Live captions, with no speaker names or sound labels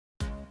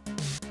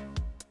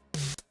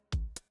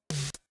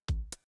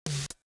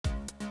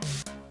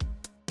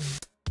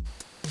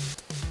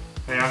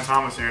Hey, I'm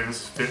Thomas here, and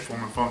this is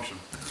FitForm&Function.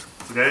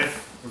 Today,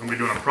 we're going to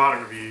be doing a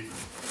product review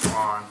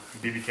on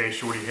BBK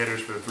Shorty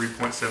headers for the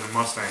 3.7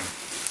 Mustang.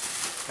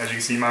 As you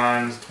can see,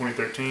 mine's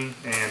 2013,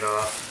 and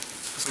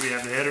so we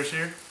have the headers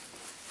here.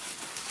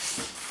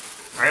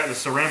 I got the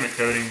ceramic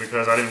coating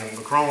because I didn't want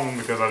the chrome,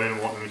 because I didn't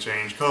want them to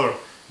change color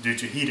due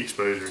to heat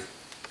exposure.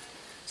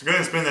 So go ahead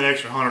and spend that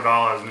extra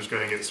 $100 and just go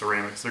ahead and get the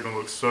ceramics. They're going to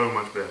look so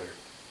much better.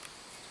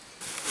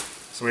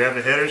 So we have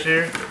the headers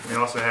here. We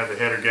also have the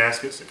header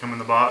gaskets that come in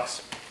the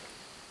box.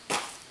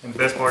 And the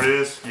best part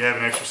is, you have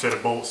an extra set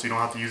of bolts so you don't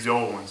have to use the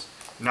old ones.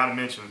 Not to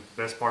mention,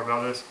 the best part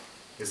about this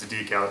is the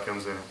decal that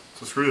comes in it.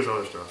 So screw this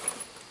other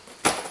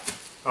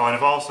stuff. Oh, and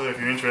if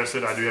you're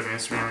interested, I do have an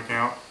Instagram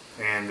account,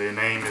 and the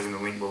name is in the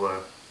link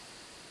below.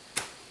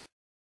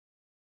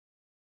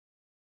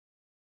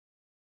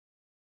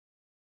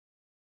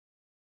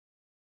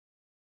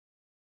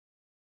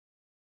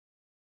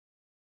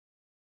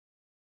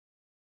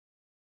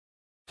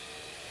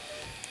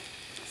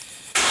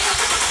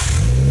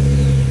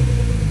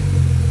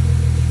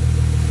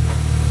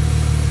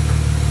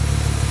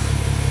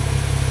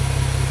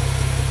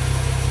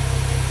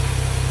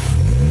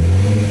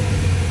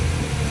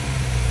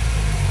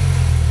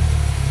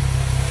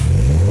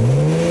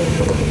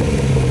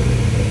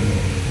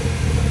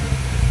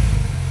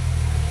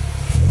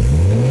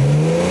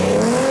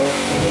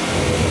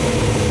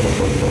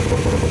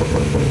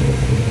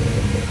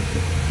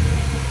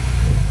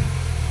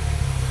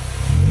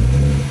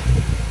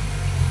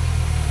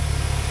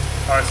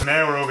 Alright, so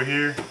now we're over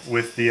here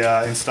with the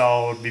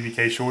installed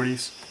BBK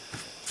Shorties.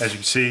 As you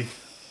can see,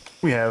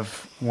 we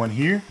have one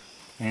here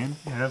and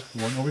we have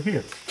one over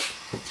here.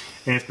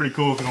 And it's pretty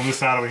cool because on this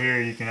side over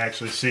here you can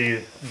actually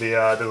see the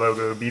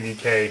logo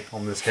BBK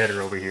on this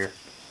header over here.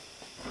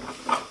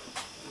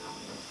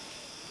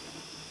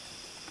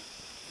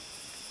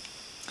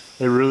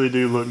 They really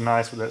do look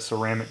nice with that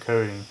ceramic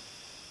coating.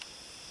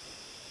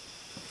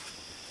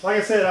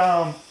 Like I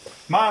said,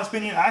 my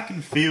opinion, I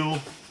can feel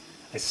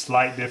a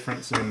slight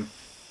difference in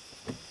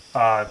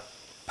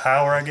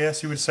power, I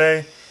guess you would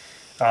say,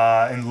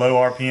 in low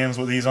RPMs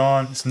with these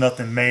on. It's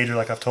nothing major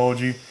like I've told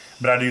you,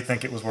 but I do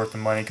think it was worth the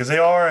money because they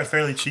are a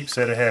fairly cheap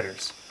set of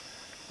headers.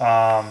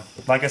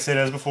 Like I said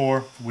as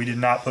before, we did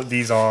not put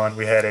these on.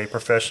 We had a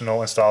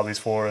professional install these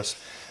for us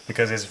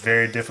because it's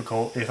very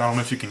difficult, I don't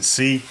know if you can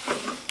see,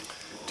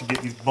 to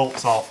get these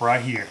bolts off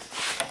right here.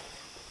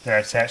 They're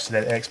attached to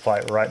that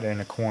X-plate right there in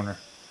the corner.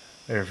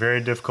 They're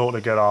very difficult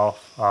to get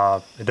off.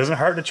 It doesn't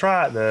hurt to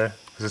try it though,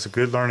 because it's a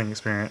good learning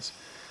experience,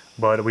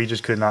 but we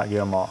just could not get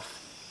them off.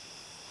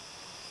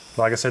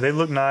 Like I said, they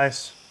look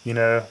nice, you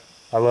know,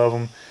 I love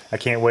them. I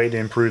can't wait to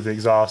improve the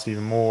exhaust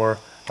even more.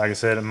 Like I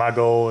said, my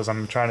goal is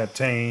I'm trying to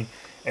obtain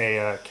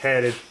a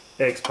catted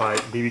X-pipe,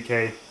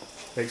 BBK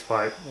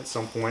X-pipe at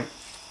some point.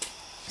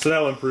 So that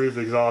will improve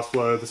the exhaust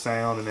flow, the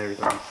sound, and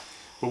everything.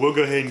 But we'll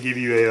go ahead and give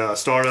you a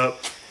startup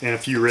and a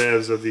few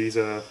revs of these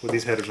with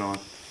these headers on.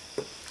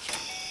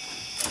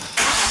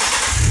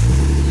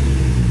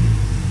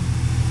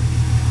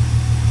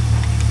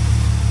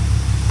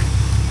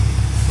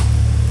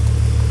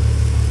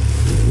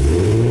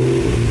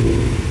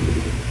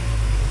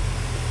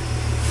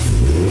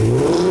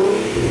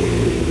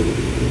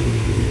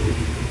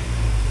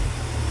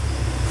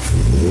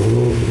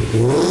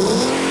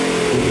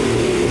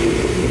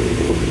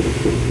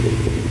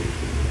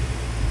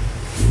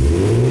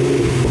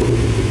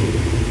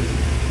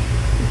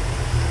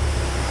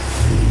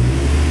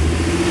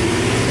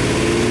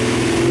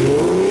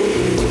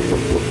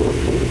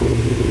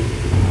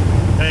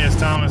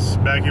 Thomas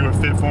back here with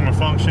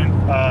FitForm&Function.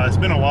 It's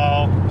been a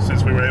while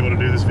since we were able to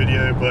do this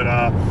video,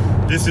 but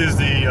this is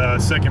the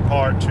second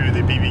part to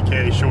the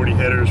BBK Shorty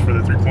headers for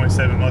the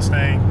 3.7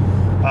 Mustang.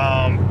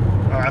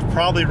 I've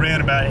probably ran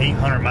about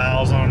 800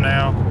 miles on them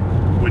now,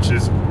 which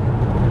is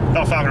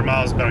about 500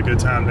 miles is about a good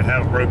time to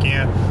have it broke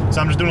in. So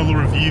I'm just doing a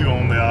little review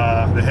on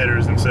the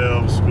headers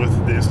themselves with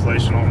the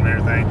installation on them and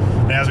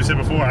everything. Now, as we said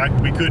before,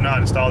 we could not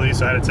install these,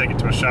 so I had to take it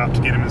to a shop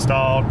to get them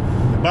installed.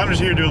 But I'm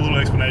just here to do a little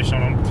explanation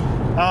on them.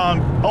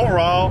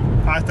 Overall,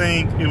 I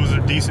think it was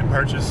a decent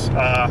purchase.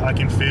 I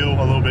can feel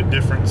a little bit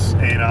difference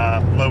in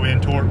low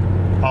end torque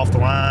off the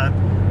line.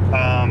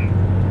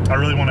 I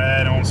really want to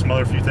add on some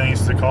other few things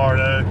to the car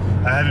though.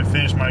 I haven't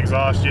finished my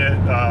exhaust yet.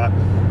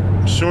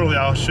 Shortly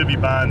I should be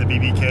buying the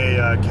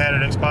BBK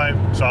catted X-pipe,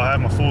 so I'll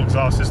have my full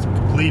exhaust system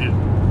completed.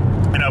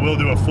 And I will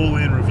do a full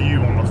in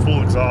review on the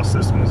full exhaust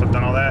system once I've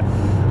done all that.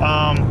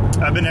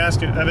 I've been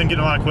getting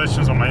a lot of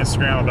questions on my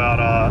Instagram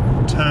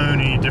about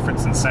tone, any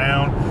difference in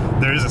sound.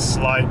 There is a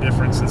slight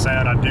difference in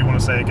sound. I do want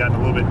to say it got a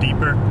little bit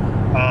deeper.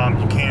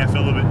 You can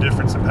feel a little bit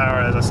difference in power,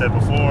 as I said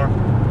before.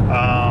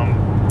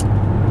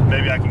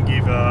 Maybe I can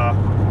give a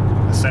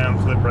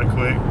sound clip right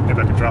quick. Maybe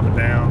I can drop it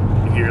down.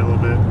 You can hear a little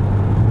bit.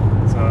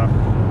 So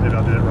maybe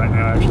I'll do it right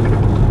now actually.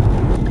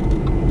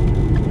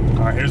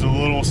 All right, here's a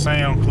little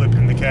sound clip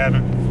in the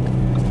cabin.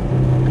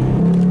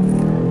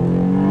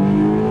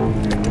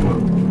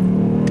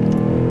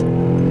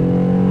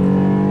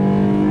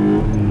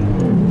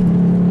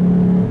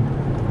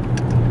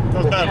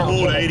 About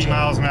 40 to 80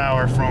 miles an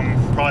hour from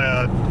probably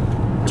a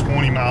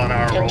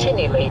 20-mile-an-hour roll.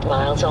 Continue 8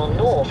 miles on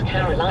North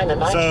Carolina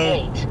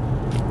 98. So,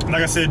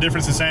 like I said,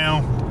 difference in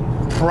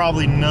sound,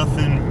 probably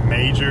nothing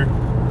major.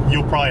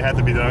 You'll probably have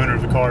to be the owner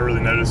of the car to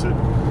really notice it.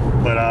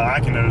 But I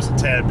can notice a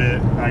tad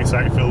bit. Like I said,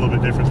 I can feel a little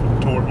bit difference with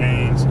the torque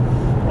gains.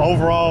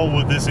 Overall,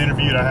 with this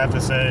interview, I have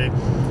to say,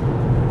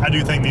 I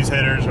do think these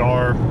headers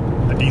are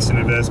a decent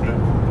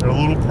investment. They're a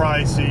little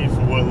pricey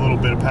for what little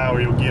bit of power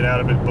you'll get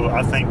out of it, but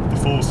I think the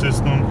full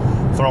system,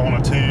 throw on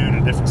a tune,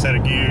 a different set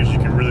of gears, you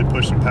can really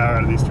push some power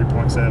out of these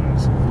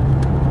 3.7s.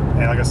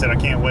 And like I said, I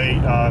can't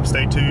wait.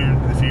 Stay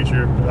tuned in the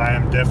future. I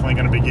am definitely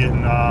going to be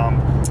getting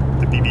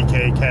the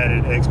BBK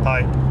catted X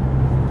pipe.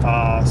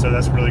 So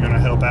that's really going to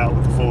help out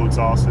with the full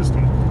exhaust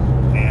system.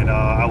 And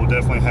I will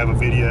definitely have a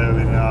video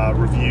and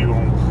review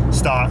on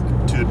stock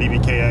to the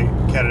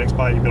BBK catted X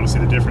pipe. You'll be able to see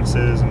the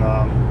differences. And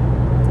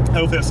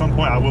hopefully at some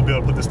point I will be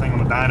able to put this thing on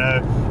the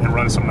dyno and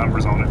run some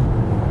numbers on it.